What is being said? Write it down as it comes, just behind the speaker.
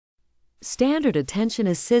Standard Attention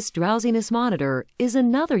Assist Drowsiness Monitor is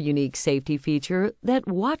another unique safety feature that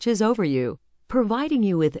watches over you, providing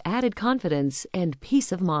you with added confidence and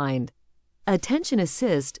peace of mind. Attention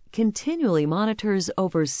Assist continually monitors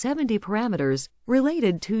over 70 parameters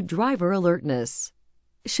related to driver alertness.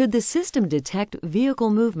 Should the system detect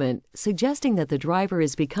vehicle movement suggesting that the driver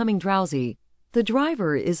is becoming drowsy, the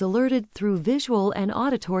driver is alerted through visual and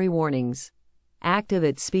auditory warnings. Active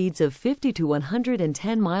at speeds of 50 to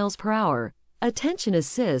 110 miles per hour, Attention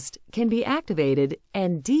Assist can be activated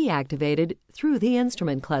and deactivated through the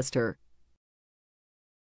instrument cluster.